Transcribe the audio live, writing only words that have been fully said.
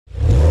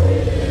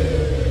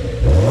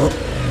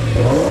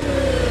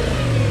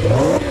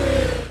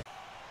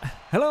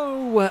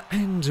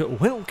and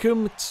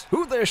welcome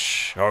to the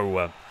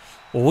show.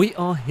 We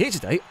are here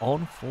today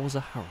on Forza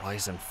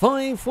Horizon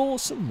 5 for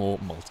some more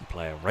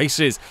multiplayer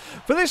races.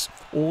 For this,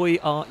 we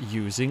are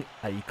using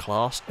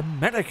A-Class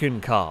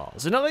American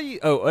cars.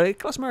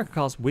 A-Class American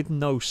cars with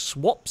no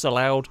swaps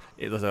allowed,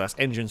 whether that's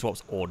engine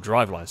swaps or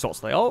driveline swaps.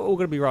 They are all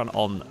going to be run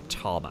on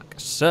tarmac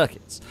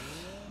circuits.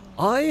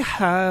 I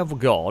have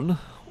gone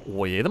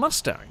with the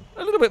Mustang,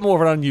 a little bit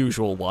more of an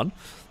unusual one.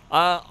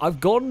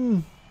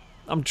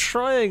 I'm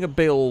trying a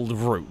build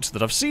route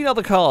that I've seen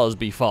other cars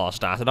be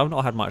fast at, and I've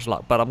not had much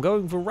luck, but I'm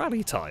going for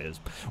rally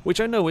tyres,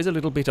 which I know is a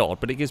little bit odd,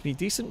 but it gives me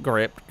decent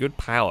grip, good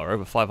power,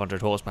 over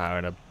 500 horsepower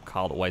in a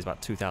car that weighs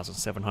about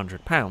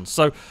 2,700 pounds.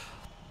 So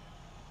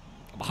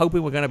I'm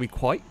hoping we're going to be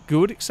quite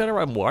good,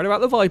 etc. I'm worried about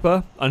the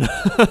Viper, and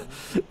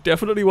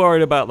definitely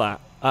worried about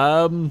that.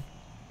 I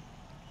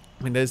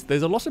mean, there's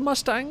a lot of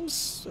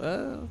Mustangs.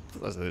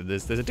 There's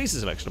a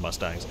decent selection of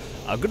Mustangs.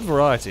 A good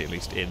variety, at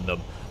least, in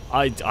them.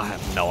 I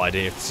have no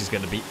idea if this is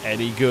going to be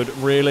any good,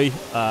 really.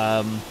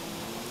 I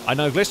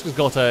know Gliska's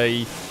got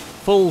a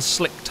full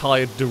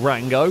slick-tyred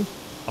Durango.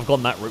 I've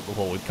gone that route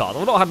before with cars.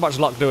 I've not had much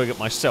luck doing it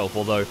myself,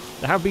 although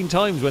there have been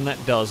times when that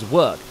does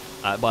work.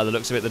 By the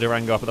looks of it, the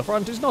Durango up at the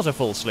front is not a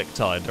full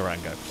slick-tyred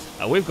Durango.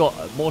 We've got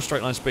more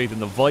straight-line speed than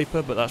the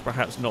Viper, but that's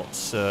perhaps not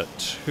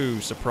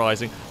too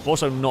surprising. I've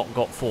also not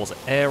got Forza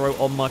Aero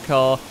on my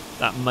car.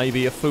 That may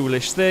be a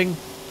foolish thing.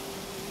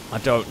 I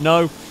don't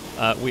know.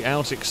 We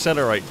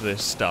out-accelerate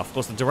this stuff. Of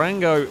course, the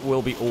Durango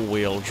will be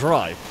all-wheel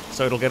drive,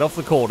 so it'll get off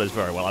the corners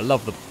very well. I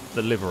love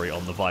the livery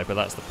on the Viper.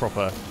 That's the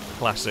proper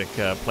classic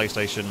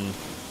PlayStation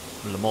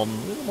Le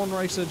Mans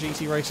racer,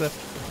 GT racer,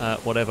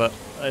 whatever.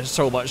 There's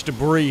so much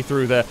debris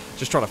through there.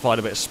 Just trying to find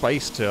a bit of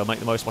space to make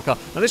the most of my car.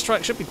 Now, this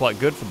track should be quite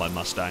good for my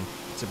Mustang,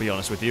 to be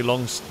honest with you.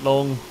 Long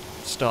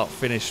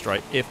start-finish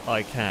straight, if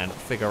I can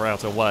figure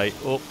out a way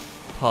up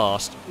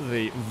past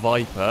the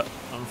Viper,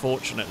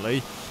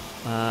 unfortunately.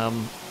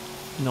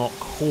 Not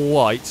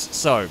quite.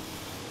 So,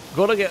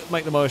 got to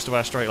make the most of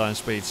our straight line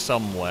speed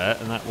somewhere,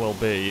 and that will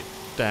be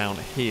down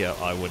here,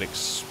 I would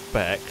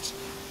expect.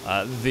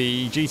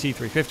 The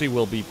GT350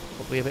 will be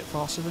probably a bit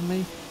faster than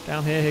me.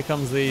 Down here, here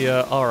comes the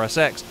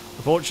RSX.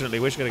 Unfortunately,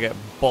 we're just going to get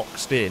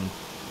boxed in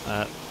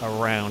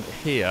around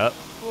here.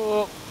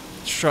 Oh,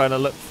 trying to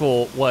look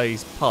for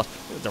ways past.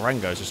 The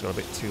Durango's just got a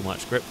bit too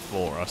much grip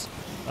for us.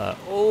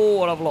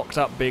 Oh, and I've locked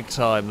up big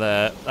time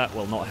there. That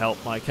will not help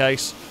my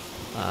case.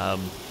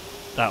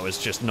 That was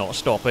just not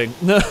stopping.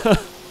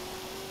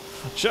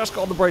 Just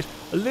got on the brakes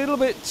a little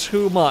bit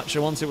too much,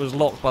 and once it was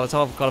locked, by the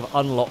time I've kind of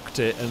unlocked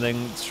it and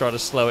then try to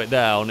slow it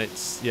down,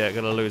 it's going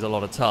to lose a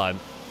lot of time.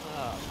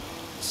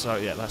 So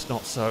yeah, that's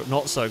not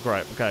so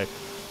great. Okay,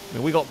 I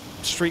mean, we got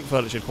street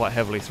furniture quite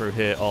heavily through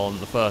here on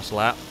the first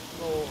lap.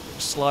 Oh,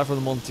 slide from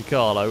the Monte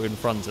Carlo in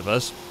front of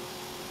us.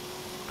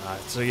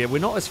 So yeah, we're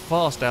not as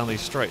fast down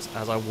these straights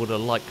as I would have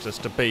liked us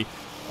to be.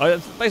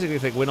 I basically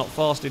think we're not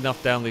fast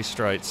enough down these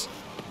straights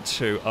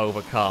to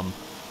overcome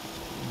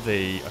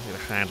the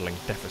handling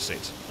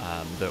deficit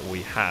that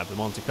we have. The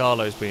Monte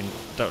Carlo's been,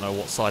 don't know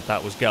what side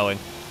that was going,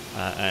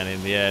 and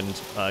in the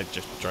end I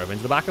just drove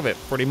into the back of it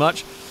pretty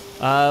much.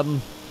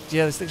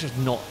 Yeah, this thing's just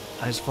not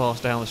as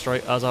fast down the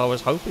straight as I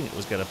was hoping it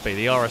was going to be.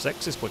 The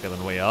RSX is quicker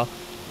than we are,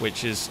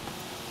 which is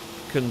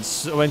I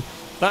mean,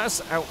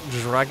 that's out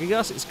dragging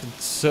us. It's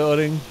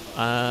concerning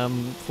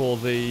for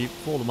the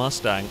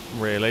Mustang,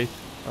 really.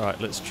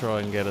 Alright, let's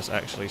try and get us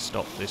actually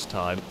stopped this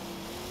time.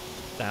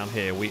 Down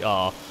here we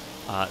are.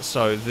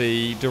 So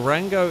the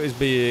Durango is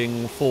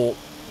being fought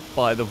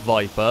by the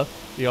Viper.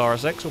 The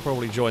RSX will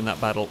probably join that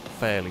battle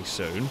fairly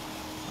soon.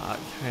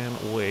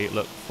 Can we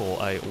look for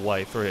a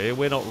way through here?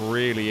 We're not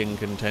really in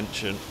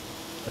contention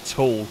at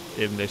all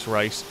in this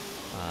race.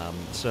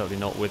 Certainly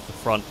not with the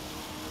front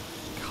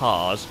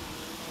cars.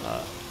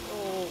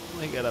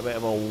 They get a bit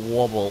of a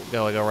wobble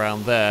going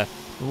around there.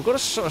 We've got a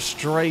sort of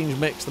strange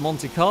mix. The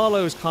Monte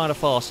Carlo is kind of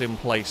fast in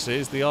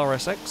places. The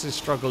RSX is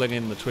struggling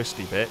in the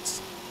twisty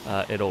bits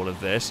in all of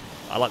this.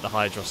 I like the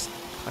Hydros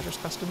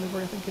custom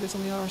livery, I think it is,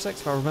 on the RSX,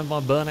 if I remember my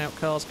burnout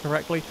cars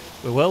correctly.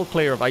 We're well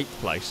clear of 8th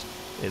place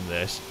in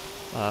this.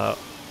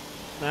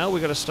 Now we're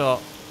going to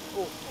start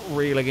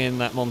reeling in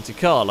that Monte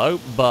Carlo,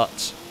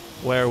 but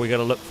where are we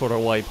going to look for a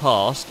way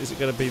past? Is it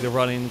going to be the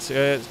run into...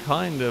 it's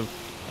kind of...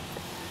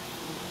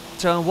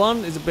 Turn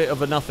 1 is a bit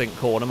of a nothing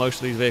corner. Most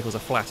of these vehicles are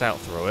flat out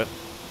through it.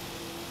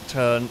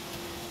 Turn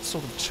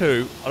sort of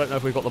 2. I don't know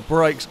if we've got the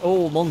brakes.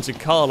 Oh, Monte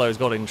Carlo's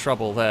got in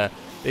trouble there.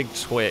 Big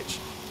twitch.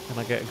 Can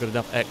I get a good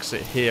enough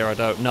exit here? I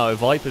don't know.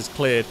 Viper's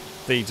cleared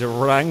the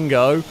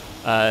Durango,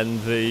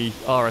 and the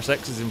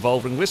RSX is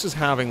involved. And this is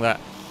having that...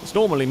 It's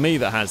normally me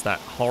that has that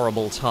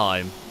horrible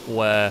time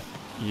where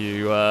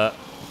you are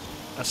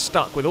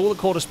stuck with all the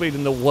quarter speed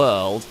in the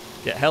world,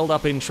 get held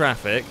up in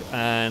traffic,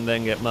 and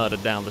then get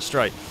murdered down the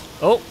straight.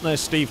 Oh, there's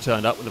Steve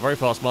turned up with a very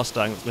fast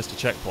Mustang that's missed a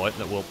checkpoint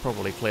that will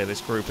probably clear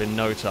this group in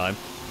no time.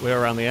 We're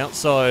around the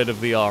outside of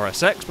the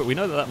RSX, but we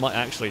know that that might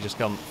actually just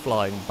come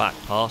flying back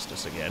past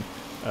us again.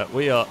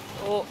 We are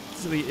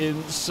to the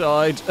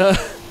inside.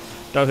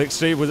 Don't think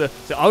Steve was...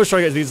 I was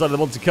trying to get to the inside of the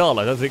Monte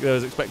Carlo. I don't think they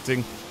was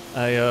expecting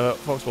a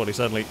Fox body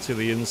suddenly to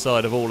the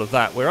inside of all of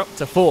that. We're up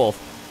to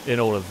 4th in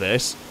all of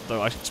this,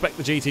 though I expect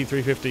the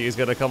GT350 is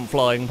going to come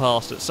flying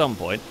past at some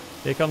point.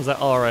 Here comes that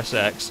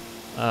RSX.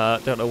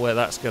 Don't know where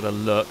that's going to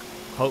look.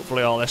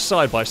 Hopefully, they're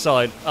side by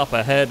side up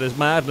ahead. There's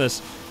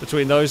madness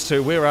between those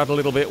two. We're out a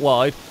little bit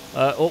wide.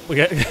 We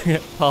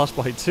get passed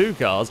by 2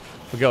 cars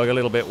for going a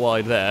little bit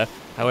wide there.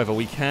 However,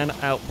 we can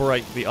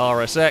outbrake the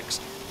RSX.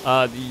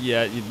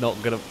 Yeah, you're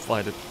not going to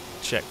find a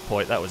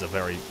checkpoint. That was a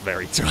very,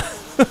 very tight.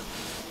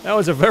 That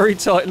was a very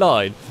tight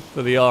line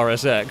for the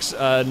RSX,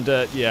 and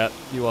yeah,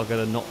 you are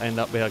going to not end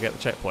up being able to get the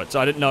checkpoint. So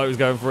I didn't know it was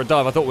going for a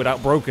dive. I thought we'd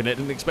outbroken it.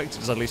 Didn't expect it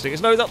to suddenly stick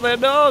its nose up there.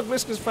 No,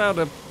 Gliska's found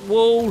a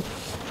wall,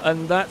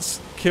 and that's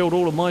killed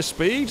all of my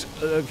speed.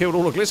 Killed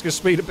all of Gliska's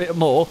speed a bit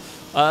more.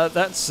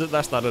 That's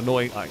that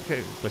annoying.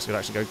 Gliska could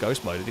actually go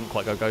ghost mode. It didn't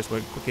quite go ghost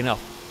mode quick enough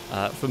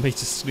for me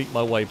to sneak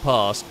my way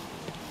past.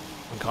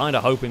 I'm kind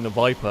of hoping the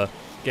Viper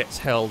gets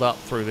held up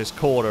through this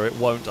corner. It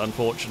won't,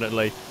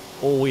 unfortunately.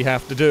 All we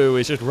have to do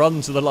is just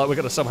run to the line. We're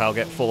going to somehow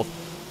get 4th.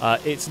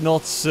 It's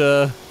not...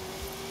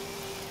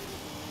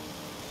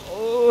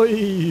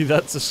 Oy,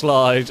 that's a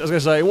slide. I was going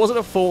to say, it wasn't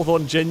a 4th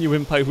on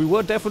genuine pace. We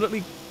were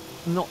definitely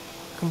not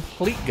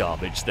complete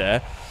garbage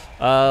there.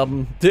 But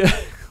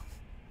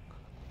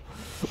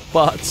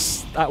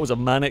that was a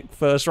manic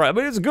first race. I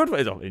mean, it was a good...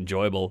 It was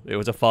enjoyable. It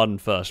was a fun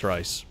first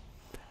race.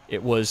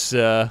 It was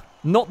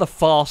not the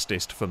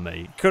fastest for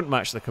me. Couldn't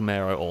match the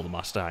Camaro or the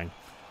Mustang.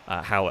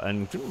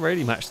 And couldn't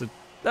really match the...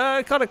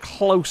 kind of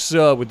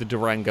closer with the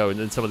Durango and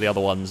then some of the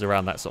other ones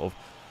around that sort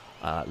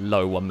of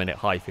low 1 minute,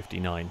 high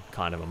 59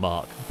 kind of a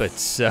mark.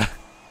 But,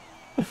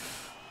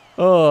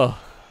 oh,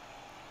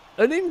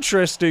 an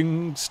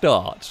interesting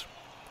start.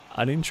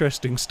 An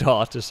interesting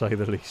start, to say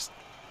the least.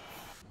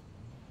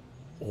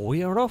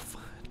 We are off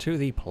to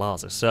the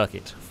Plaza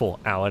Circuit for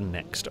our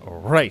next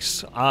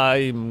race.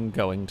 I'm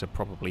going to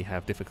probably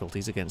have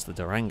difficulties against the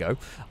Durango.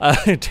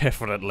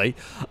 Definitely.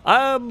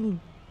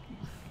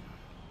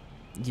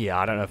 Yeah,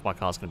 I don't know if my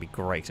car's going to be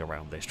great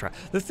around this track.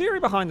 The theory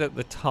behind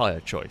the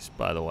tyre choice,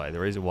 by the way, the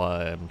reason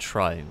why I'm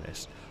trying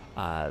this,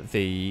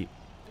 the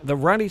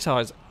rally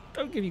tyres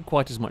don't give you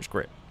quite as much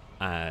grip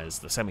as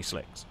the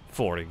semi-slicks,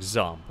 for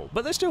example.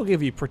 But they still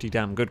give you pretty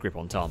damn good grip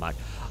on tarmac.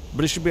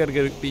 But it should be able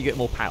to get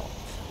more power,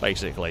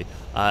 basically.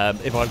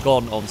 If I'd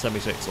gone on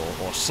semi-slicks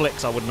or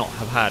slicks, I would not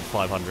have had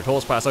 500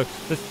 horsepower. So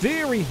the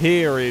theory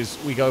here is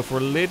we go for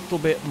a little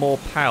bit more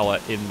power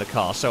in the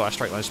car, so our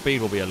straight line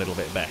speed will be a little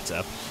bit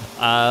better,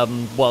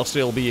 while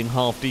still being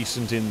half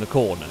decent in the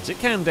corners. It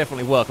can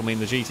definitely work. I mean,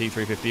 the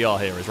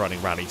GT350R here is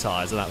running rally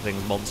tyres, and that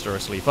thing's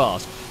monstrously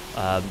fast.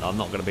 I'm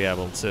not going to be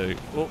able to...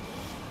 Well,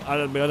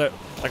 I'm looking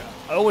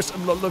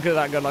at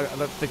that and going, like, I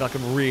don't think I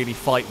can really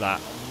fight that.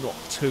 I'm not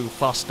too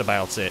fussed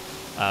about it.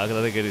 Because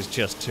I think it is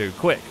just too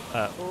quick.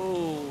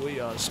 Oh, we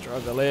are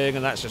struggling,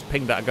 and that's just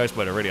pinged out a ghost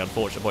mode, a really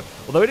unfortunate point.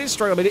 Although it is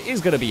struggling, I mean, it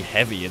is going to be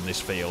heavy in this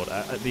field.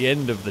 At the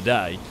end of the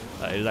day,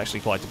 it is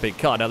actually quite a big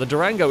car. Now, the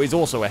Durango is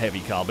also a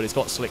heavy car, but it's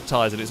got slick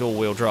tyres and it's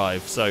all-wheel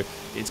drive, so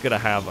it's going to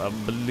have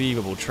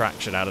unbelievable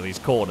traction out of these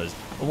corners.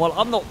 And while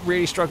I'm not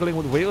really struggling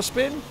with wheel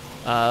spin,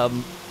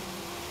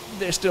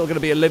 there's still going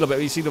to be a little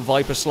bit. You see the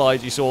Viper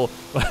slide, you saw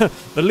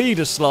the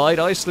leader slide,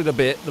 I slid a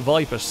bit, the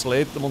Viper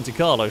slid, the Monte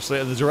Carlo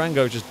slid, and the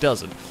Durango just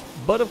doesn't.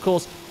 But of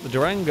course, the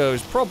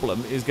Durango's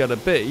problem is going to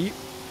be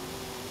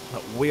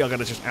that we are going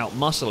to just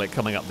outmuscle it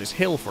coming up this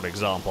hill, for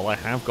example. I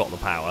have got the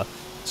power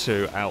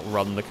to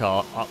outrun the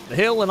car up the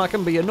hill, and I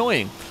can be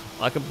annoying.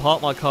 I can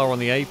park my car on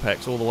the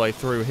apex all the way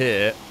through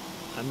here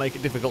and make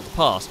it difficult to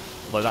pass.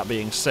 Although that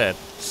being said,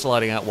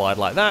 sliding out wide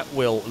like that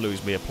will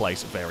lose me a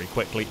place very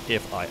quickly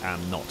if I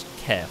am not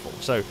careful.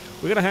 So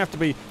we're going to have to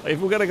be,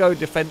 if we're going to go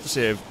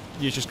defensive,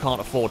 you just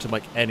can't afford to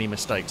make any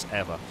mistakes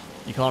ever.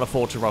 You can't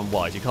afford to run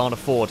wide. You can't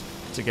afford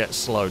to get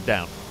slowed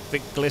down. I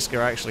think Gliska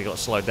actually got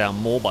slowed down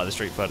more by the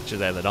street furniture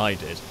there than I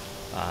did.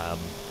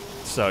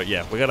 So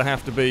yeah, we're going to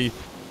have to be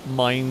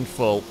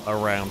mindful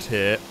around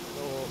here.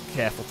 Oh,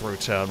 careful through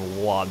turn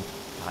 1.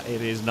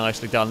 It is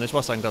nicely done. This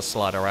Mustang does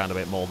slide around a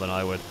bit more than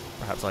I would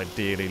perhaps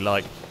ideally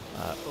like.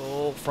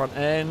 Oh, front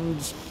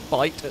end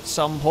bite at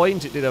some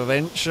point. It did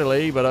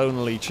eventually, but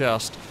only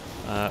just.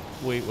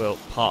 We will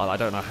part. I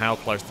don't know how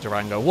close the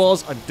Durango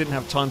was. I didn't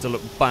have time to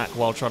look back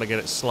while trying to get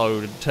it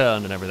slowed and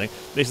turned and everything.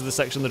 This is the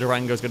section the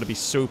Durango is going to be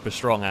super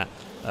strong at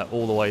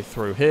all the way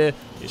through here.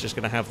 It's just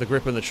going to have the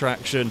grip and the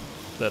traction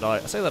that I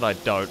say that I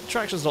don't.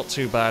 Traction's not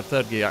too bad.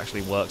 Third gear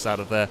actually works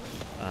out of there.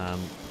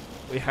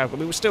 We've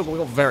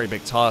got very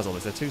big tyres on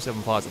this. They're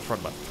 275s at the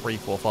front, about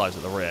 345s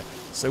at the rear.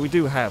 So we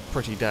do have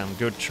pretty damn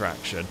good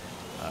traction.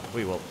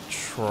 We will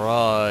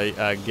try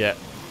and get...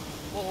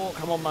 Oh,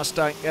 come on,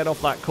 Mustang, get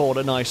off that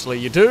corner nicely.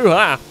 You do,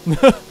 ah!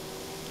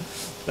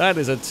 That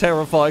is a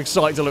terrifying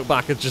sight to look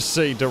back and just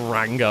see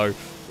Durango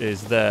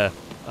is there.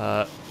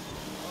 Alright,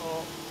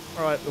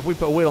 if we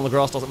put a wheel on the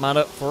grass, doesn't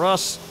matter. For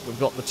us, we've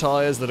got the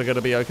tyres that are going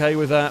to be okay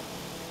with that.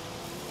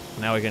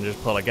 Now we can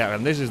just pull a gap,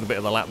 and this is the bit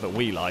of the lap that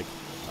we like,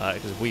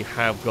 because we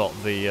have got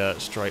the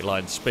straight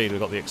line speed,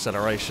 we've got the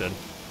acceleration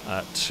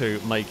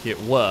to make it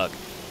work.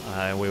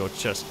 and we will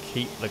just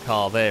keep the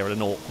car there in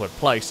an awkward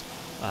place.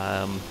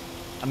 And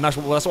that's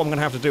what I'm going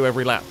to have to do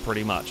every lap,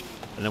 pretty much.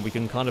 And then we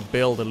can kind of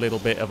build a little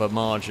bit of a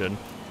margin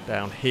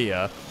down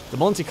here. The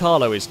Monte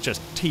Carlo is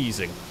just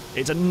teasing.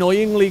 It's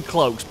annoyingly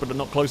close, but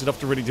not close enough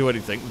to really do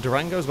anything. The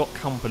Durango's got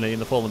company in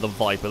the form of the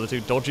Viper. The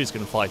two Dodges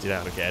can fight it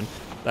out again.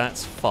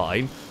 That's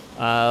fine.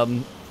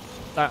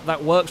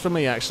 That works for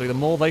me, actually. The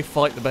more they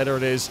fight, the better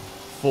it is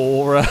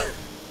for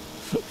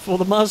for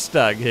the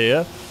Mustang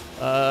here.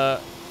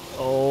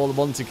 Oh, the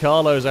Monte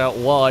Carlo's out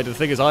wide. The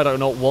thing is, I do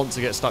not want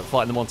to get stuck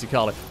fighting the Monte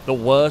Carlo. The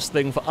worst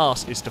thing for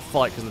us is to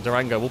fight, because the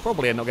Durango will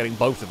probably end up getting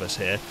both of us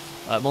here.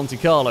 Monte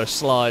Carlo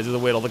slides with the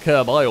wheel on the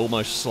curb. I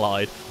almost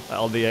slide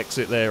on the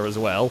exit there as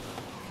well.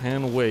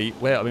 Can we?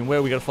 Where are we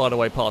going to find a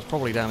way past?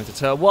 Probably down into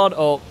turn 1.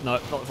 Oh, no,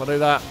 not if I do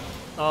that.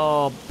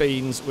 Oh,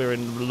 beans. We're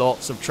in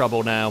lots of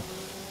trouble now.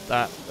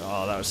 That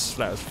was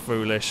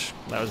foolish.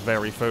 That was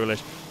very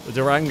foolish. The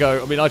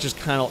Durango, I mean, I just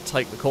cannot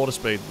take the quarter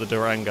speed that the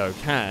Durango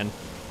can.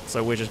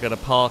 So we're just going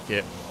to park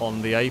it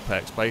on the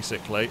apex,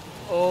 basically.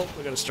 Oh,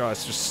 we're going to try.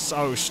 It's just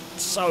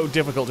so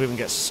difficult to even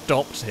get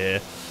stopped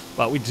here.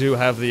 But we do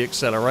have the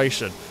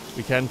acceleration.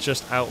 We can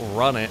just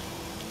outrun it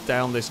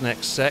down this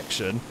next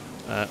section.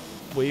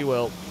 We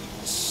will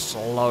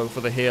slow for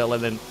the hill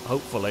and then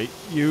hopefully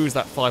use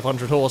that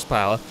 500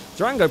 horsepower.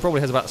 Durango probably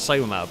has about the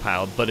same amount of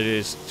power, but it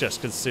is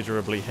just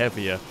considerably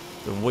heavier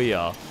than we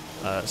are.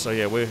 So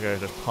yeah, we're going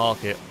to just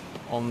park it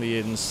on the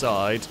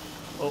inside.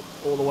 Up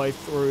all the way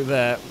through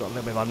there. Got a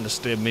little bit of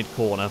understeer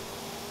mid-corner.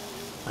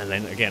 And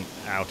then, again,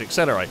 out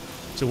accelerate.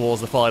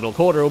 Towards the final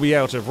corner, it'll be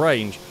out of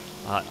range.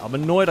 I'm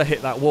annoyed I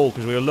hit that wall,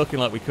 because we were looking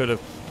like we could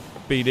have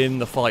been in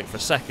the fight for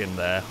second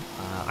there.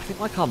 I think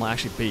my car might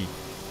actually be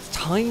a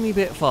tiny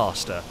bit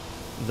faster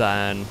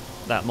than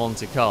that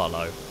Monte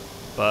Carlo.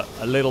 But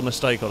a little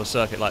mistake on a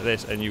circuit like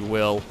this, and you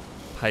will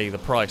pay the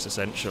price,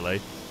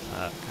 essentially.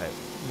 Okay,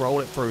 roll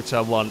it through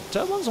turn 1.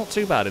 Turn 1's not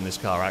too bad in this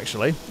car,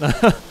 actually.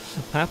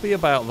 Happy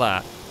about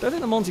that. Don't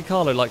think the Monte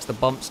Carlo likes the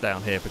bumps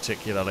down here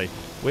particularly.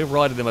 We're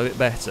riding them a bit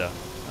better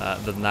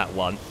than that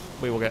one.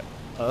 We will get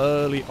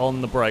early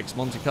on the brakes.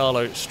 Monte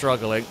Carlo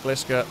struggling.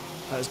 Gliska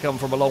has come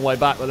from a long way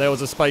back, but there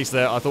was a space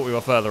there. I thought we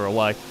were further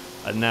away.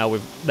 And now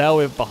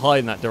we're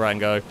behind that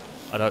Durango.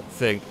 I don't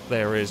think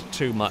there is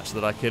too much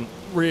that I can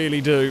really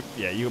do.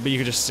 Yeah, you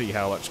can just see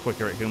how much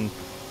quicker it can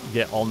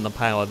get on the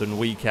power than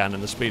we can,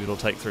 and the speed it'll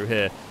take through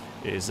here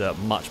is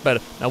much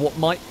better. Now, what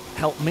might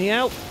help me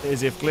out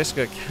is if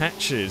Gliska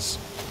catches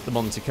the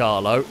Monte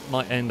Carlo,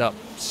 might end up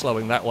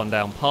slowing that one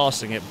down,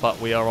 passing it, but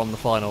we are on the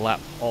final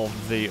lap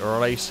of the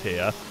race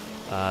here.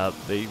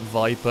 The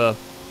Viper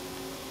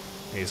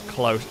is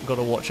close. Got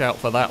to watch out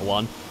for that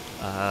one.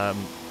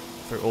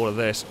 Through all of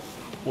this,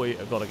 we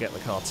have got to get the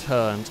car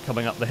turned.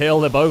 Coming up the hill,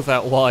 they're both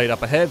out wide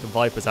up ahead. The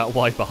Viper's out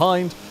wide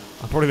behind.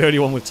 I'm probably the only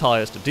one with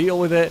tyres to deal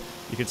with it.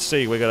 You can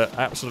see we're going to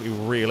absolutely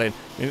reel in.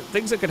 I mean,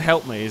 things that could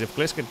help me is if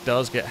Gliska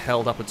does get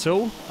held up at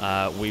all,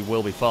 we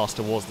will be fast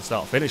towards the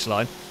start-finish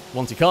line.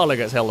 Monte Carlo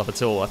gets held up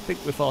at all, I think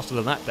we're faster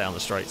than that down the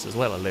straights as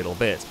well a little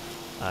bit.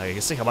 You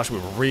can see how much we're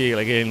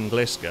reeling in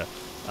Gliska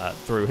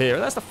through here.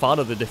 And that's the fun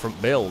of the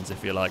different builds,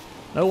 if you like.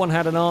 No one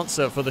had an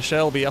answer for the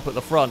Shelby up at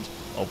the front.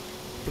 Oh,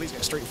 please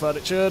get street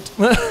furnitured.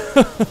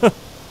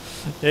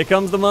 Here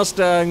comes the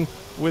Mustang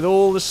with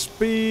all the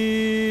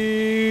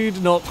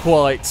speed. Not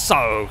quite.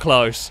 So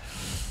close.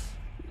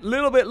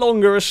 Little bit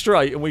longer a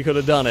straight and we could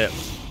have done it.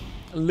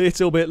 A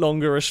little bit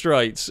longer a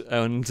straight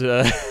and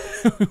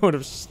we would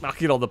have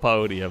snuck it on the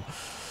podium.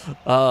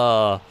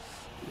 I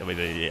mean,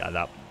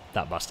 yeah,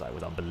 that Mustang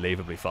was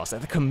unbelievably fast.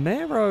 The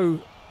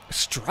Camaro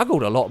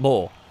struggled a lot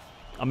more.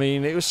 I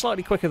mean, it was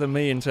slightly quicker than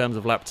me in terms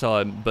of lap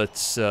time,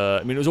 but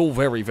I mean, it was all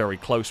very, very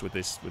close with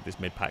this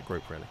mid-pack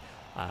group, really.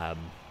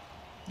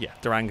 Yeah,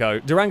 Durango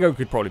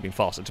could probably have been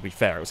faster. To be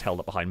fair, it was held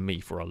up behind me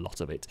for a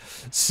lot of it.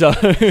 So,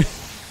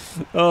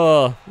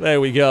 oh,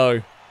 there we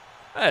go.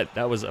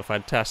 That was a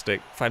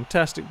fantastic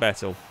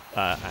battle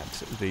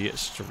at the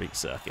street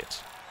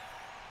circuit.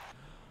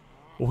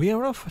 We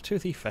are off to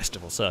the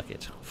festival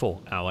circuit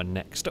for our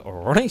next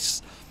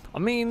race. I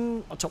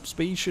mean, our top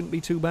speed shouldn't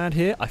be too bad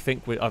here. I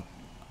think the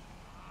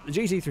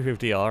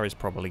GT350R is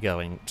probably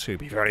going to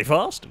be very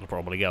fast. It'll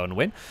probably go and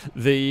win.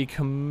 The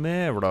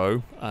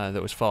Camaro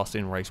that was fast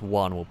in race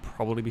 1 will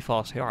probably be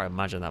fast here. I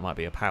imagine that might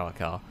be a power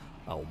car.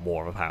 Oh,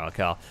 more of a power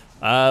car.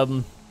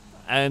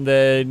 And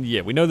then,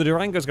 yeah, we know the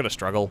Durango's going to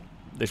struggle.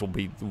 This will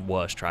be the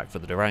worst track for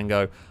the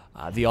Durango.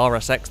 The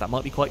RSX, that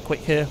might be quite quick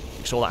here.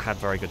 You saw that had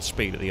very good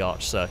speed at the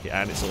Arch circuit,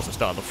 and it's also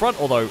started the front,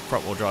 although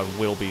front-wheel drive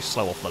will be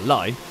slow off the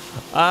line.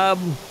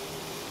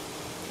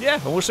 Yeah,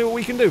 and we'll see what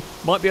we can do.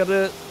 Might be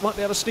able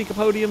to sneak a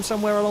podium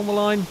somewhere along the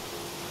line.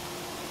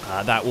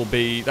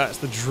 That's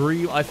the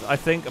dream. I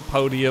think a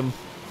podium.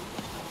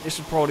 This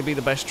would probably be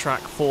the best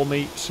track for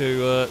me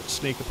to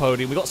sneak a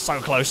podium. We got so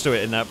close to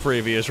it in that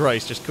previous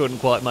race, just couldn't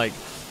quite make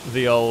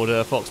the old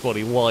Fox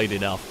body wide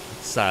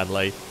enough,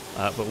 sadly.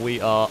 But we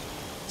are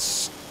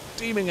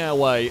steaming our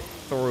way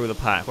through the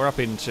pack. We're up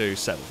into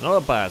 7th. Not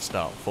a bad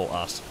start for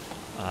us.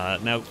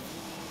 Now,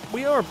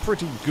 we are a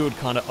pretty good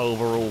kind of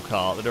overall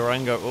car. The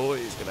Durango, oh,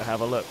 he's going to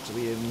have a look to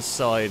the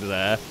inside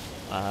there.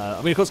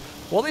 I mean, of course,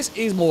 while this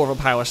is more of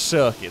a power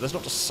circuit, that's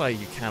not to say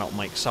you cannot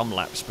make some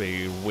lap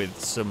speed with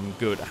some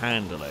good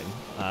handling.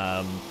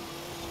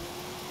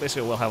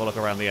 Basically, we'll have a look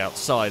around the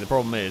outside. The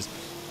problem is,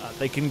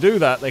 they can do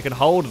that, they can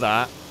hold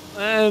that,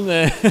 and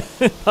then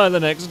by the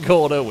next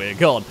corner, we're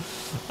gone.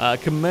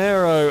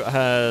 Camaro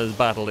has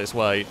battled its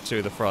way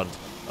to the front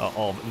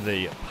of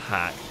the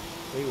pack.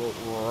 We will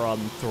run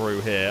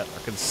through here.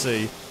 I can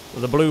see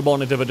the blue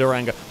bonnet of a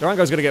Durango.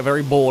 Durango's going to get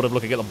very bored of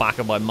looking at the back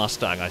of my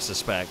Mustang, I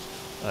suspect.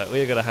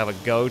 We're going to have a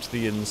go to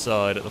the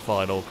inside at the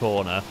final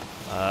corner.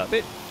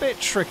 Bit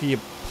tricky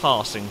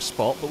passing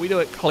spot, but we do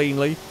it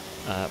cleanly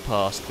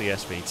past the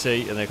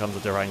SVT, and there comes the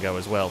Durango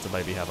as well to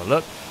maybe have a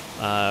look.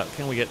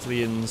 Can we get to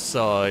the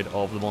inside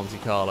of the Monte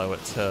Carlo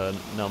at turn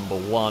number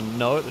 1?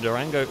 No, the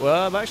Durango,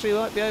 well, actually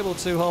might be able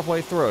to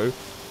halfway through.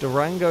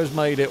 Durango's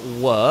made it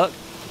work,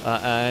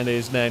 and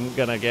is then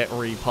going to get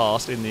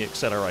repassed in the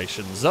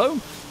acceleration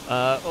zone.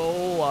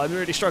 Oh, I'm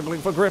really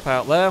struggling for grip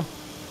out there.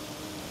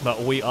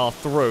 But we are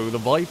through. The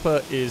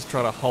Viper is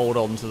trying to hold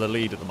on to the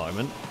lead at the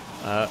moment.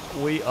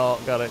 We are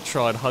going to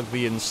try and hug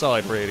the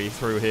inside really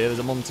through here. There's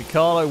a Monte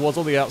Carlo, was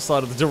on the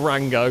outside of the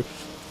Durango.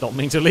 Not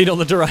mean to lead on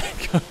the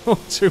Durango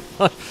too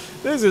much.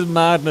 This is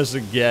madness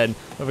again.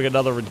 Having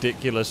another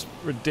ridiculous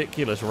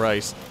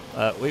race.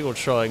 We will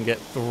try and get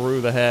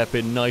through the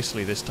hairpin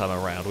nicely this time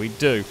around. We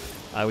do.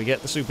 We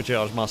get the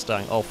supercharged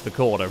Mustang off the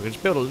corner. We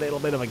just build a little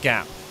bit of a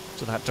gap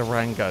to that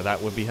Durango.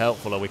 That would be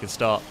helpful, and we can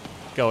start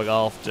going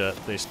after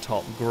this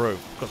top group.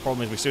 Because the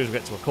problem is, as soon as we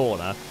get to a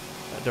corner,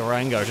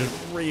 Durango just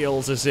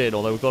reels us in,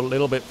 although we've got a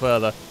little bit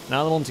further.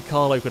 Now the Monte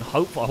Carlo can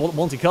hope for. I want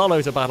Monte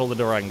Carlo to battle the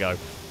Durango.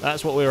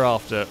 That's what we're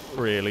after,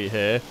 really,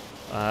 here.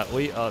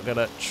 We are going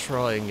to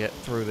try and get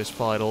through this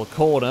final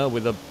corner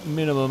with a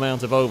minimum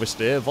amount of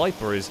oversteer.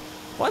 Viper's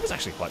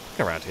actually quite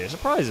quick around here,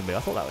 surprisingly. I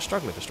thought that was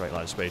struggling for straight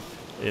line speed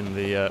in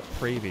the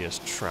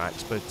previous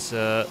tracks, but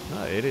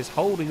no, it is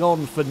holding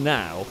on for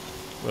now.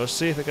 We'll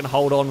see if it can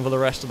hold on for the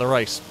rest of the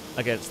race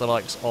against the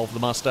likes of the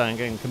Mustang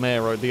and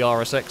Camaro, the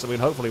RSX. I mean,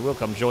 hopefully we'll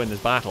come join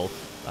this battle,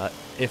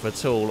 if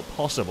at all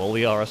possible.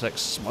 The RSX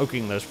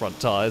smoking those front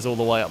tyres all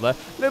the way up there.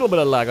 A little bit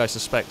of lag, I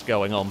suspect,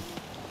 going on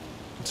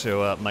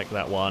to make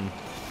that one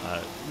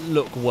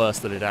look worse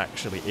than it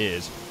actually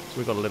is. So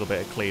we've got a little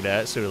bit of clean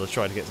air. As soon as I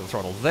try to get to the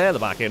throttle there, the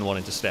back end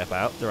wanting to step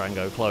out.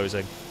 Durango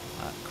closing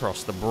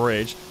across the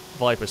bridge.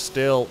 Viper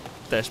still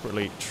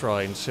desperately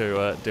trying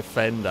to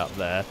defend up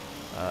there.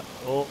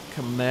 Oh,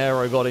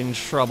 Camaro got in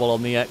trouble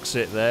on the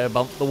exit there,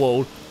 bumped the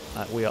wall.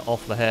 We are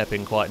off the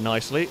hairpin quite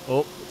nicely.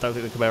 Oh, don't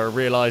think the Camaro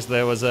realised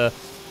there was a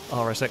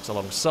RSX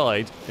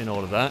alongside in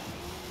all of that.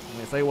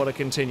 And if they want to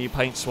continue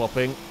paint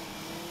swapping,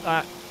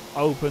 that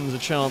opens a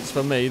chance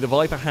for me. The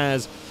Viper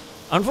has,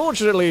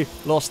 unfortunately,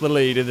 lost the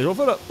lead. It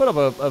put up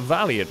a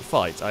valiant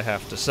fight, I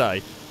have to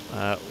say.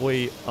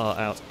 We are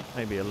out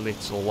maybe a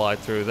little wide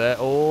through there.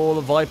 Oh,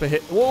 the Viper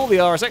hit the wall, the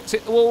RSX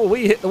hit the wall,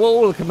 we hit the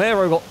wall, the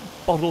Camaro got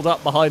bottled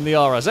up behind the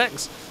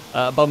RSX,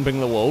 bumping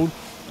the wall.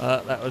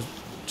 That was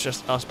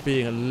just us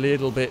being a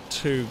little bit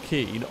too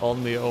keen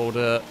on the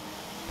older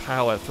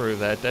power through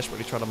there,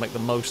 desperately trying to make the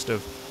most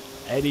of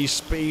any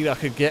speed I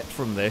could get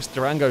from this.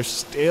 Durango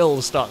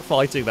still stuck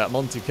fighting that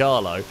Monte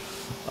Carlo.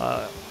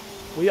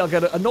 We are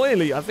going to,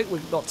 annoyingly, I think we're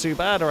not too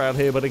bad around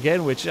here, but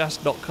again, we're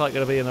just not quite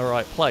going to be in the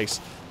right place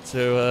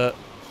to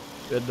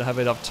have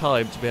enough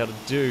time to be able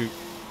to do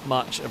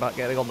much about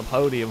getting on the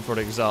podium, for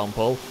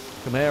example.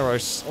 Camaro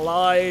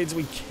slides.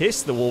 We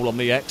kissed the wall on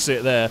the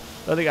exit there.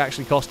 I don't think it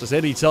actually cost us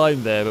any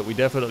time there, but we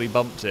definitely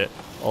bumped it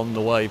on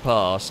the way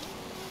past.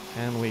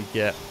 Can we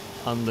get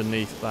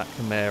underneath that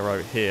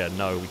Camaro here?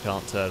 No, we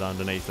can't turn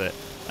underneath it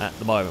at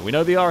the moment. We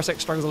know the RSX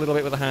struggles a little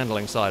bit with the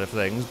handling side of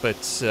things, but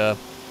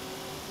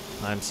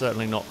I'm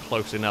certainly not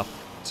close enough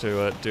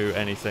to do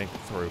anything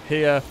through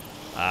here.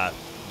 No,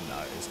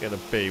 it's going to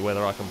be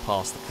whether I can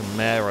pass the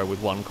Camaro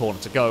with one corner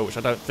to go, which I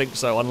don't think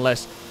so,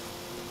 unless...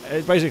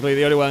 Basically,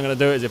 the only way I'm going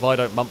to do it is if I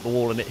don't bump the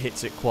wall and it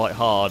hits it quite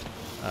hard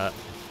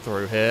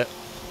through here.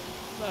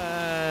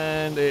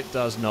 And it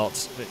does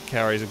not. It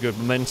carries a good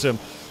momentum.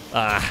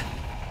 A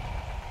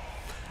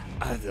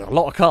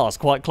lot of cars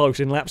quite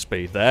close in lap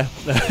speed there.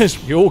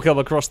 As we all come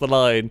across the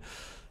line.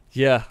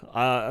 Yeah,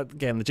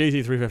 again, the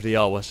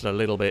GT350R was a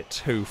little bit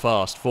too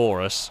fast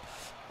for us.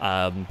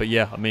 But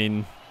yeah, I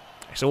mean,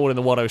 it's all in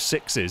the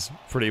 106s,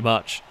 pretty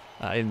much,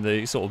 in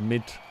the sort of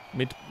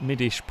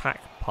mid-ish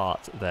pack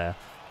part there.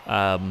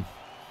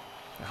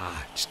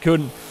 Just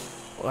couldn't.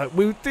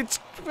 We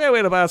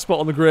had a bad spot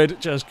on the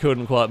grid. Just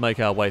couldn't quite make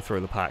our way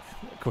through the pack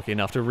quick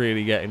enough to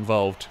really get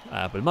involved.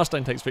 But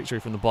Mustang takes victory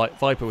from the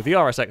Viper with the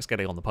RSX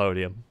getting on the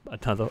podium.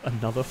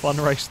 Another fun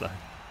race though.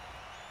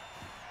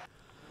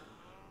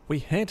 We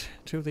head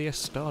to the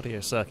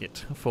Estadio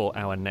circuit for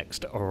our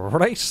next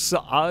race.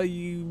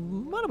 You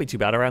might not be too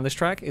bad around this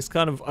track. It's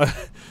kind of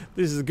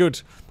this is a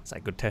good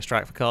test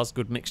track for cars.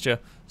 Good mixture.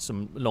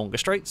 Some longer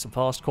straights, some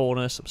fast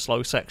corners, some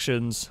slow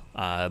sections.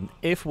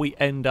 If we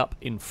end up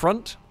in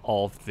front,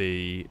 of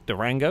the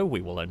Durango.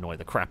 We will annoy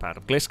the crap out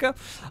of Gliska.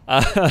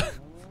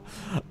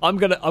 I'm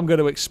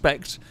gonna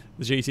expect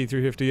the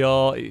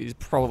GT350R is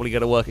probably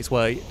gonna work its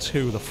way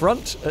to the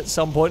front at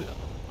some point.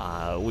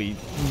 We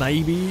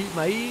maybe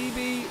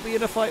be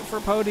in a fight for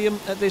a podium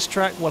at this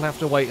track. We'll have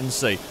to wait and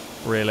see,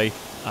 really.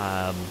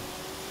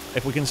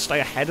 If we can stay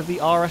ahead of the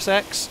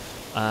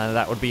RSX,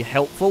 that would be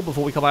helpful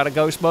before we come out of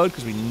Ghost Mode,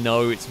 because we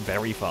know it's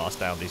very fast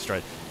down these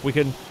straight. We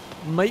can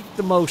make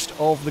the most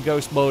of the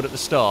Ghost Mode at the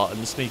start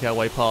and sneak our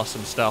way past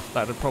some stuff.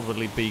 That would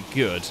probably be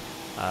good,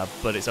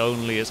 but it's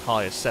only as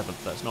high as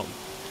 7th. That's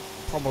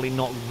probably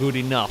not good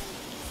enough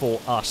for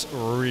us,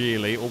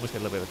 really. Almost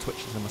get a little bit of a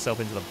twitch to myself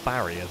into the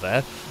barrier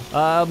there.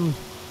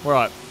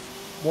 Right,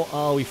 what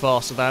are we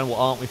faster than? What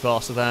aren't we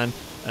faster than?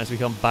 As we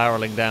come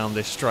barreling down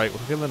this straight, we're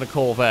quicker than a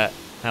Corvette.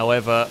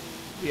 However,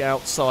 the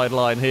outside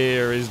line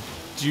here is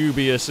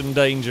dubious and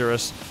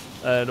dangerous.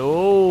 And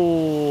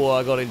oh,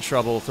 I got in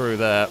trouble through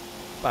there.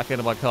 Back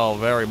into my car,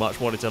 very much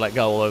wanted to let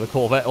go, although the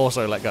Corvette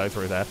also let go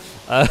through there.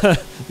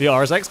 The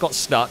RSX got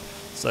stuck,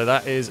 so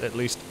that is at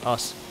least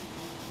us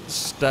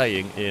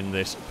staying in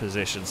this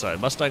position. So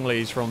Mustang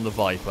leads from the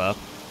Viper.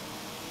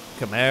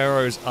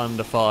 Camaro's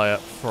under fire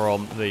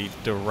from the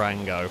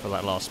Durango for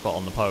that last spot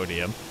on the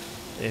podium.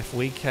 If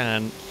we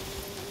can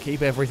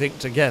keep everything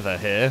together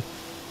here,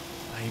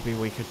 maybe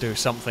we could do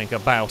something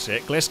about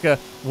it. Gliska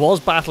was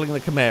battling the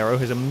Camaro,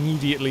 has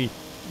immediately,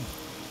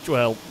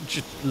 well,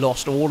 just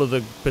lost all of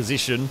the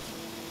position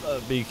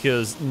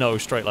because no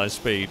straight line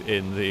speed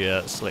in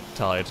the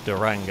slick-tired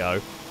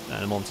Durango,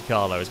 and Monte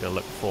Carlo is going to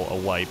look for a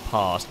way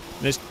past.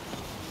 This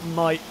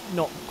might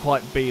not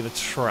quite be the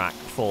track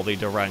for the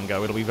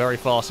Durango. It'll be very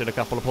fast in a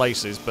couple of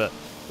places, but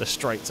the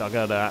straights are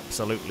going to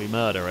absolutely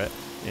murder it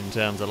in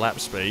terms of lap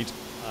speed.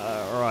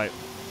 Right,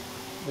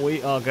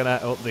 we are going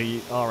to, the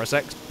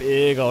RSX,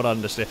 big old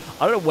understeer.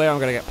 I don't know where I'm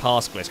going to get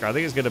past Gliska. I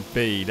think it's going to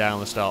be down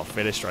the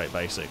start-finish straight,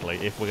 basically,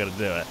 if we're going to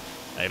do it.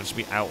 It'll just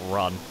be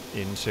outrun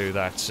into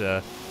that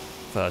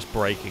first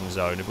braking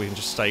zone, if we can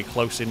just stay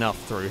close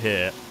enough through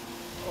here.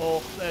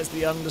 Oh, there's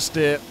the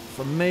understeer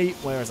from me.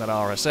 Where is that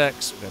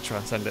RSX? We're going to try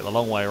and send it the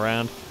long way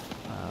around.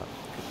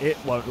 It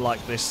won't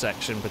like this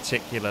section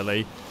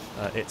particularly.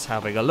 It's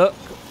having a look,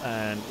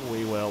 and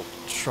we will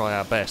try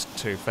our best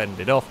to fend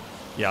it off.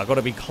 Yeah, I've got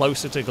to be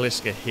closer to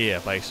Gliska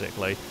here,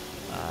 basically,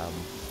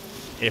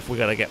 if we're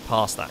going to get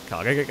past that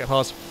car. Going to get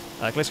past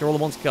Gliska or the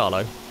Monte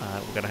Carlo,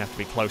 we're going to have to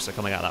be closer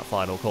coming out that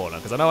final corner,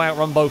 because I know I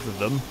outrun both of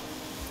them,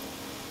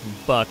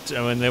 but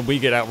and then we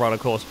get outrun,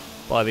 of course,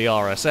 by the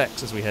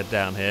RSX as we head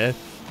down here.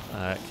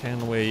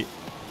 Can we...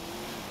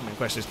 I mean, the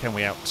question is, can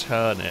we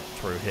outturn it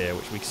through here,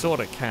 which we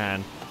sort of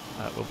can.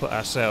 We'll put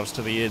ourselves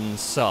to the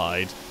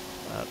inside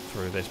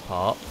through this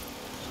part.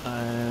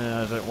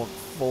 I don't want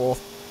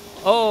 4th.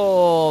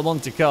 Oh,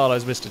 Monte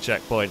Carlo's missed a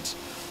checkpoint.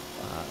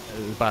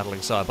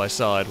 Battling side by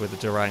side with the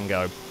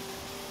Durango.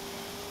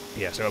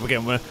 Yeah, so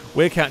again,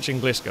 we're catching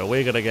Gliska.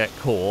 We're going to get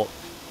caught.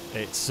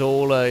 It's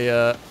all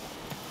a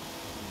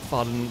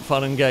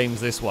fun and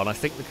games, this one. I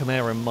think the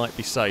Camaro might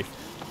be safe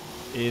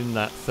in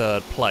that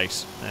 3rd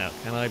place. Now,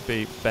 can I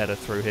be better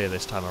through here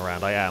this time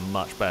around? I am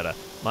much better.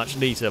 Much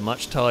neater,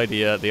 much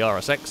tidier. The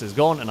RSX is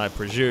gone, and I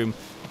presume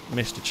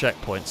missed a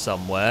checkpoint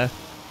somewhere.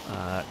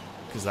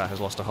 Because that has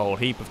lost a whole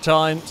heap of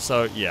time.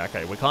 So, yeah,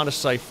 okay, we're kind of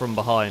safe from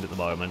behind at the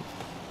moment.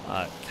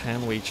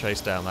 Can we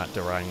chase down that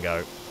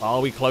Durango? Are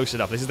we close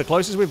enough? This is the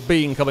closest we've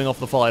been coming off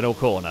the final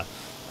corner.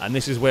 And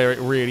this is where it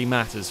really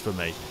matters for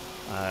me.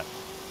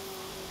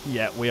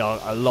 Yeah, we are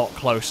a lot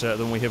closer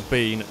than we have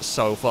been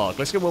so far.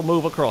 Gliska will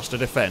move across to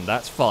defend.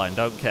 That's fine,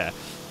 don't care.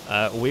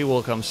 We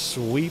will come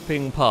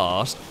sweeping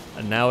past,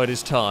 and now it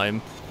is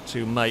time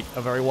to make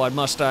a very wide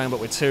Mustang, but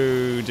we're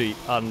too deep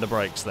under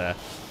brakes there.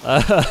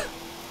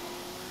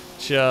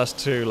 Just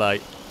too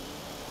late.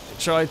 I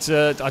tried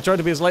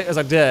to be as late as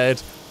I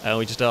dared, and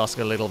we just ask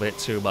a little bit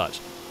too much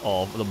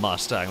of the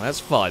Mustang. That's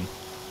fine.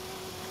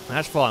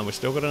 That's fine. We've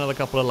still got another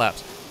couple of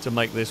laps to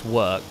make this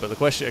work. But the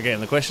question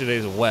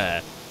is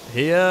where?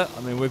 Here,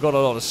 I mean, we've got a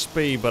lot of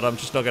speed, but I'm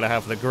just not going to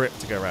have the grip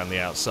to go around the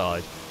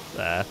outside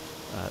there.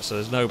 So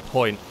there's no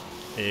point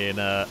in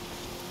kind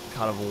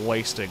of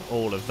wasting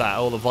all of that.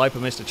 Oh, the Viper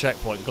missed a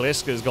checkpoint.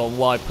 Gliska's gone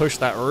wide, pushed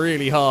that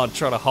really hard,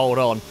 trying to hold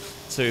on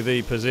to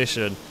the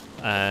position.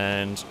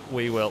 And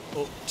we will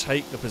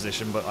take the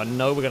position, but I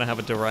know we're going to have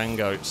a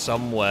Durango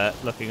somewhere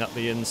looking up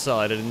the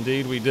inside, and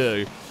indeed we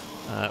do.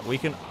 We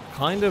can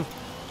kind of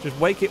just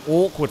make it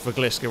awkward for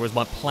Gliska was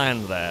my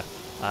plan there.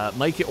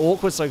 Make it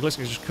awkward so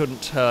Gliska just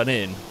couldn't turn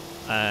in.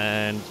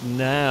 And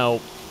now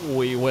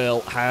we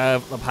will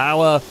have the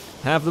power,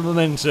 have the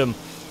momentum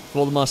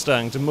for the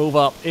Mustang to move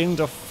up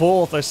into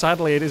 4th. Though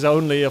sadly it is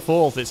only a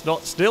 4th. It's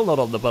still not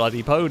on the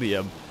bloody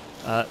podium.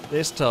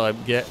 This time,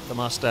 get the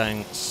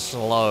Mustang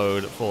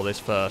slowed for this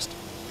first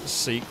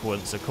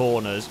sequence of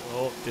corners.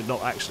 Oh, did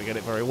not actually get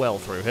it very well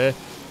through here.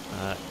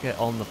 Get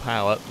on the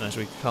power as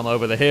we come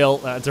over the hill.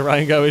 That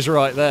Durango is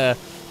right there.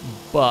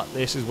 But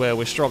this is where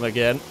we're strong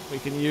again. We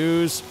can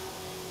use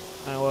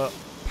our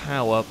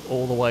power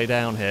all the way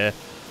down here.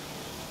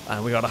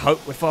 And we got to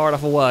hope we're far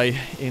enough away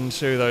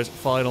into those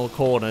final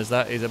corners.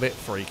 That is a bit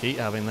freaky,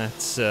 having that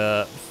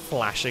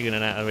flashing in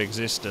and out of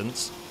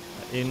existence.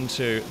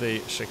 Into the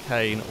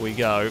chicane we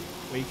go.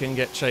 We can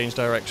get changed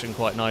direction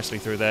quite nicely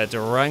through there.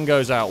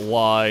 Durango's out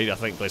wide. I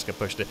think Gliska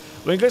pushed it.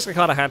 I mean, Gliska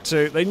kind of had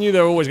to. They knew they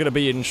were always going to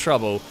be in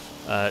trouble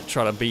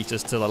trying to beat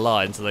us to the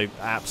line, so they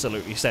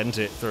absolutely sent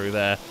it through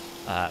there,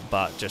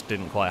 but just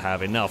didn't quite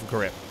have enough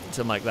grip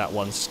to make that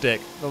one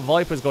stick. The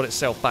Viper's got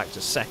itself back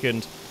to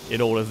second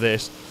in all of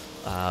this.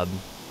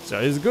 So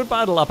it was a good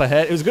battle up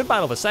ahead. It was a good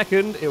battle for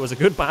second. It was a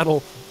good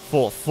battle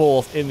for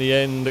fourth. In the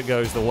end, it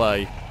goes the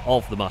way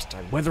of the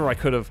Mustang. Whether I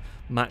could have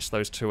matched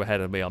those two ahead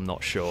of me, I'm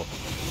not sure.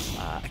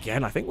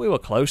 Again, I think we were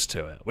close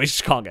to it. We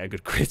just can't get a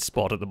good grid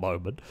spot at the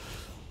moment.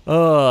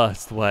 Oh,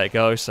 it's the way it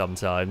goes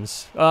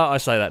sometimes. I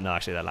say that, no,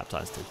 actually that lap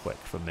time's too quick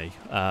for me.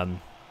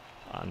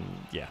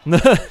 Yeah,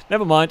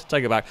 never mind,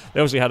 take it back. They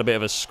obviously had a bit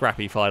of a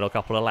scrappy final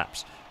couple of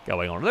laps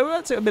going on. They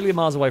were a million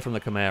miles away from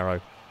the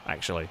Camaro,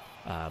 actually.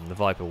 The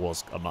Viper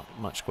was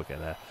much quicker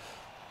there.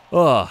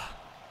 Oh,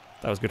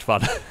 that was good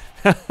fun.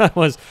 that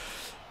was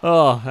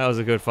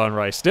a good fun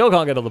race. Still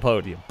can't get on the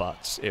podium,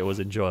 but it was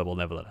enjoyable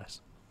nevertheless.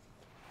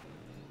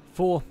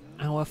 For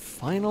our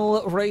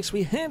final race,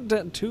 we head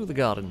to the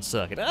Garden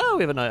Circuit. Oh,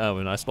 we have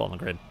a nice spot on the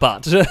grid.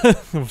 But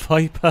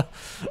Viper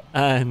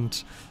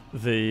and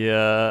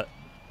the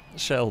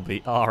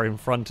Shelby are in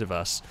front of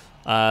us.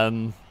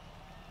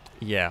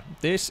 Yeah,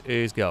 this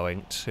is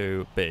going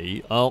to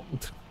be... Oh,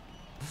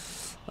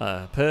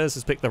 Pers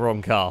has picked the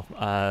wrong car.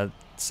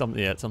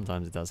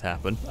 Sometimes it does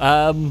happen.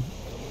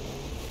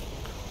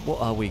 What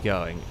are we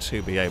going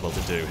to be able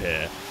to do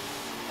here?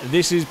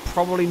 This is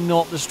probably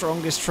not the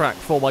strongest track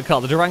for my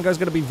car. The Durango is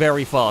going to be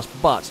very fast,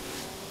 but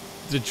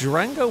the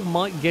Durango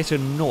might get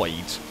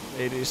annoyed,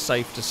 it is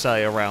safe to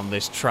say, around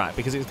this track,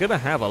 because it's going to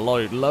have a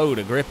load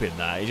of grip in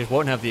there. It just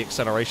won't have the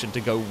acceleration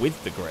to go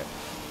with the grip.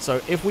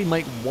 So if we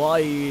make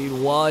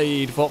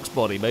wide Fox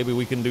body, maybe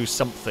we can do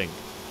something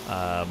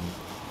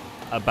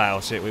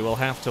about it. We will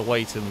have to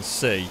wait and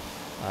see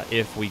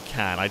if we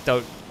can. I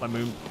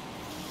mean,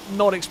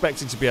 not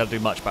expecting to be able to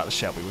do much about the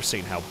Shelby. We've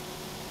seen how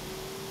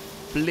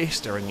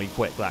blisteringly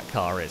quick that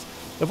car is.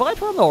 The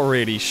Viper, I'm not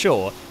really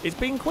sure. It's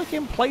been quick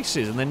in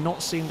places and then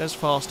not seemed as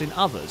fast in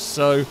others.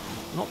 So,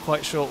 I'm not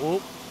quite sure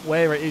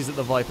where it is that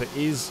the Viper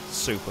is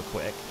super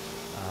quick.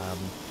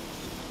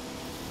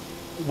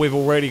 We've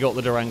already got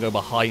the Durango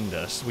behind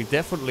us. We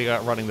definitely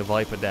are running the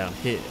Viper down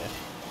here.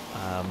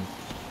 I've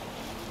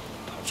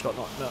just got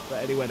not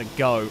anywhere to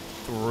go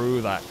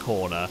through that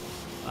corner.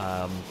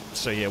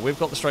 So yeah, we've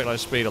got the straight line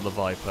speed on the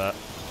Viper.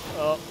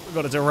 Oh, we've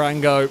got a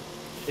Durango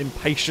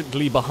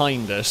impatiently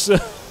behind us.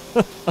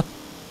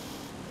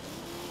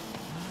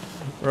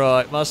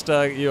 Right,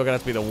 Mustang, you're going to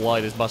have to be the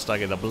widest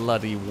Mustang in the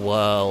bloody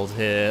world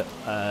here.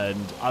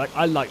 And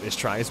I like this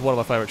track. It's one of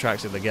my favourite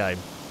tracks in the game.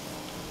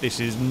 This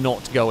is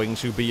not going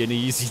to be an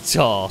easy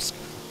task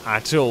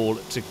at all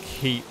to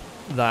keep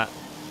that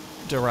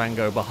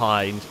Durango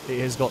behind. It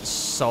has got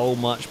so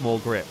much more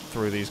grip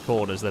through these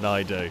corners than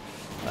I do.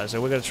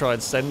 So we're going to try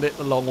and send it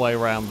the long way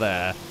around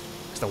there.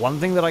 Because the one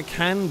thing that I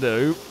can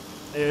do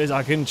is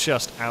I can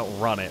just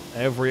outrun it.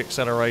 Every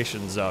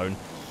acceleration zone,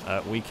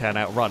 we can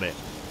outrun it.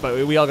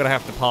 But we are going to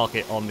have to park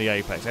it on the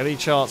apex. Any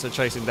chance of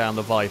chasing down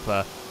the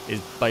Viper is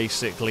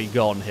basically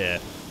gone here.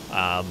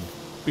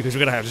 Because we're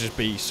going to have to just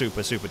be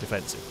super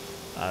defensive.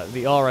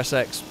 The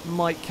RSX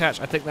might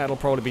catch. I think that'll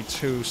probably be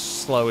too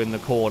slow in the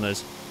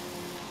corners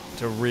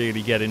to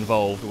really get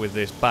involved with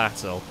this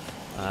battle.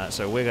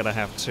 So we're going to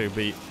have to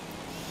be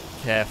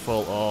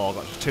careful. Oh,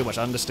 got too much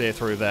understeer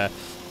through there.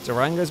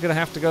 Durango's going to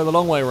have to go the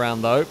long way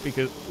around, though,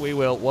 because we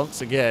will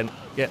once again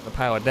get the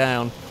power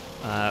down.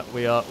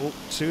 We are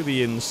to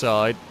the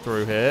inside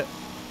through here,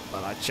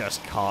 but I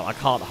just can't. I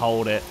can't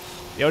hold it.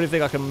 The only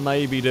thing I can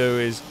maybe do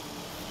is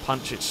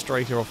punch it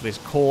straighter off this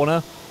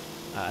corner,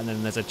 and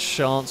then there's a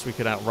chance we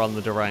could outrun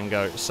the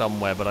Durango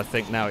somewhere, but I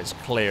think now it's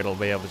clear it'll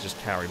be able to just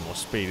carry more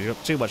speed. We've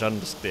got too much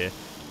understeer.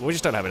 We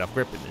just don't have enough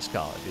grip in this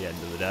car at the end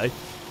of the day,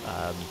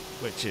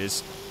 which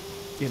is,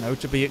 you know,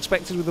 to be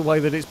expected with the way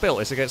that it's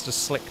built. It's against a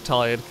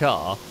slick-tired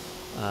car.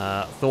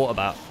 Thought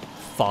about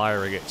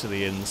firing it to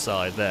the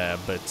inside there,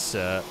 but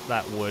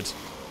that would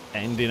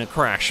end in a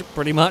crash,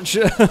 pretty much.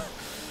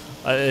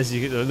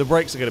 The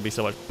brakes are going to be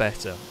so much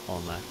better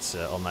on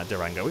that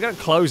Durango. We're going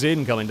to close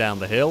in coming down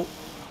the hill.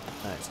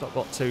 It's not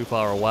got too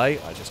far away.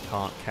 I just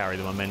can't carry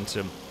the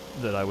momentum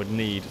that I would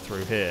need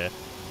through here.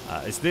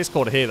 It's this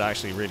corner here that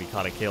actually really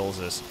kind of kills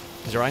us.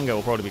 The Durango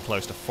will probably be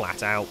close to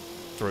flat out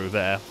through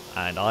there,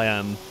 and I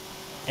am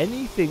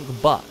anything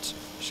but,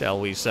 shall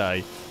we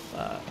say.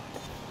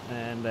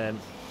 And then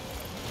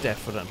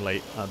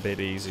definitely a bit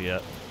easier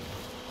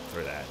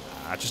through there.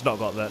 I just not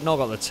got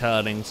the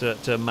turning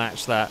to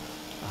match that.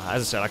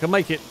 As I said, I can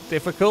make it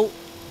difficult,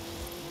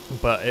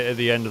 but at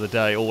the end of the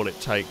day, all it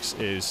takes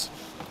is,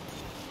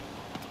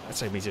 I'd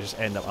say, me to just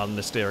end up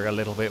understeering a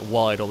little bit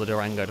wide on the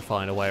Durango to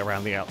find a way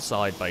around the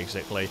outside,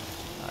 basically.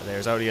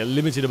 There's only a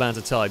limited amount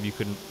of time you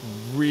can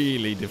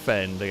really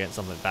defend against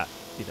something that,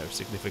 you know,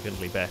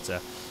 significantly better.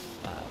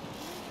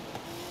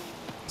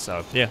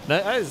 So yeah,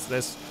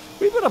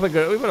 we put up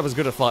as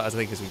good a fight as I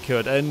think as we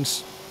could, and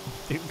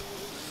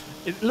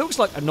it looks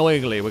like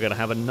annoyingly we're going to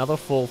have another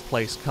 4th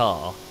place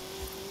car.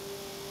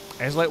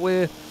 It's like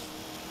we're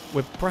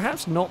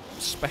perhaps not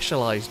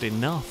specialised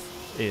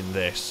enough in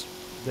this.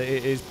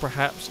 It is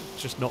perhaps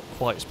just not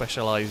quite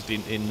specialised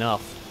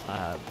enough.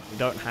 We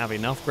don't have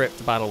enough grip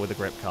to battle with the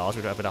grip cars.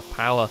 We don't have enough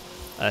power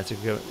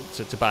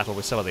to battle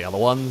with some of the other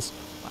ones.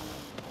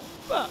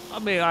 But I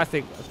mean, I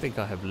think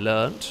I have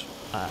learnt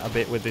a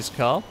bit with this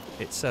car.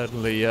 It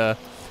certainly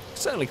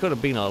could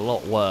have been a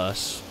lot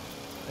worse.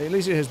 At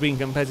least it has been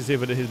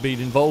competitive and it has been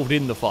involved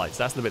in the fights.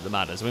 That's the bit that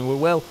matters. I mean,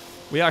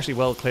 we're actually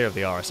well clear of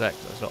the RSX.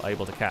 It's not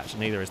able to catch,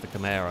 and neither is the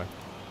Camaro.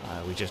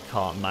 We just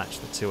can't match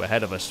the 2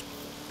 ahead of us,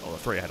 or the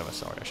 3 ahead of us.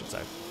 Sorry, I should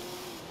say.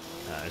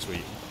 As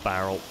we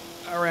barrel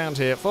around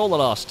here for the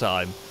last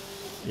time.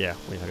 Yeah,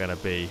 we are going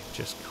to be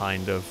just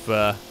kind of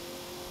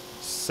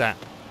sat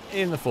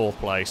in the 4th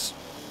place.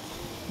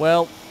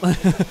 Well,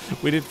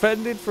 we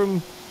defended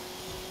from...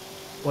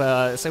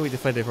 Well, say we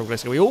defended from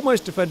Gliska. We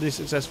almost defended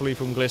successfully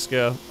from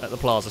Gliska at the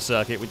Plaza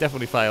circuit. We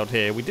definitely failed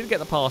here. We did get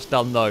the pass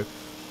done, though,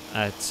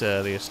 at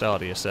the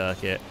Estadia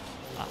circuit.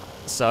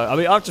 So, I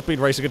mean, I've just been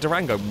racing a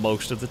Durango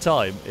most of the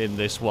time in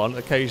this one.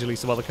 Occasionally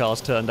some other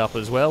cars turned up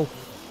as well.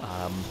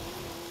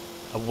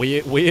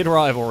 Weird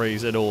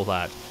rivalries and all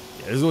that.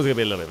 Yeah, this is always going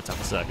to be a little bit of a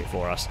tougher circuit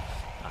for us.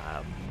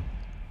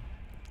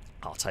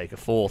 I'll take a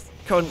 4th.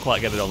 Couldn't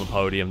quite get it on the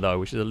podium, though,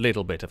 which is a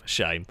little bit of a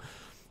shame.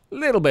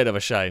 Little bit of a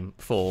shame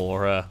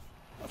for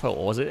what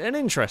was it? An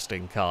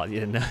interesting car,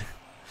 you know.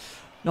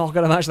 Not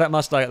going to match that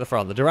Mustang at the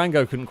front. The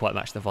Durango couldn't quite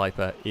match the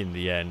Viper in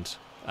the end.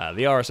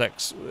 The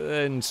RSX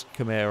and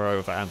Camaro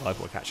and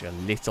Viper were catching a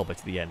little bit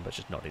at the end, but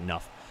just not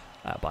enough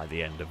by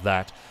the end of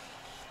that.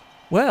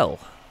 Well,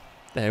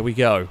 there we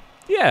go.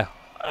 Yeah.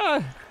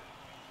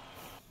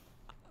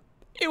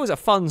 It was a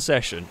fun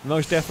session.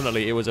 Most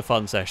definitely it was a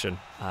fun session.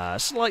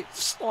 Slight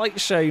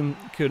shame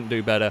couldn't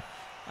do better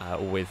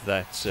with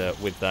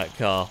that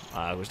car.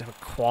 It was never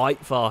quite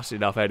fast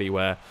enough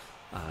anywhere.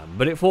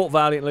 But it fought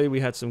valiantly.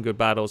 We had some good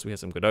battles. We had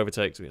some good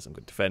overtakes. We had some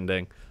good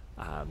defending.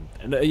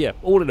 And yeah,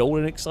 all in all,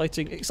 an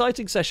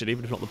exciting session,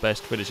 even if not the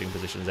best finishing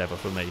positions ever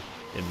for me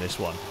in this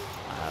one.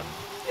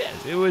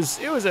 Yeah, it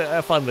was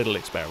a fun little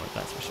experiment,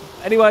 that's for sure.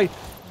 Anyway,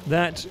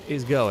 that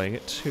is going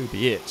to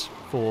be it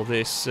for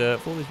this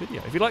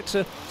video. If you'd like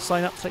to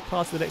sign up to take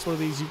part in the next one of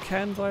these, you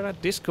can via our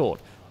Discord.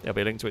 There'll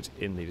be a link to it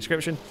in the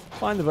description.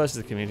 Find the versus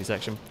the community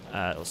section,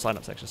 or sign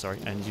up section, sorry,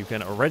 and you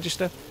can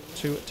register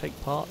to take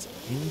part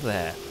in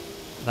there.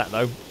 That,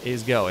 though,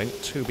 is going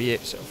to be it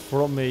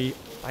from me.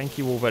 Thank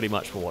you all very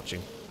much for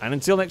watching. And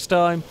until next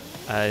time,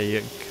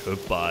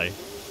 goodbye.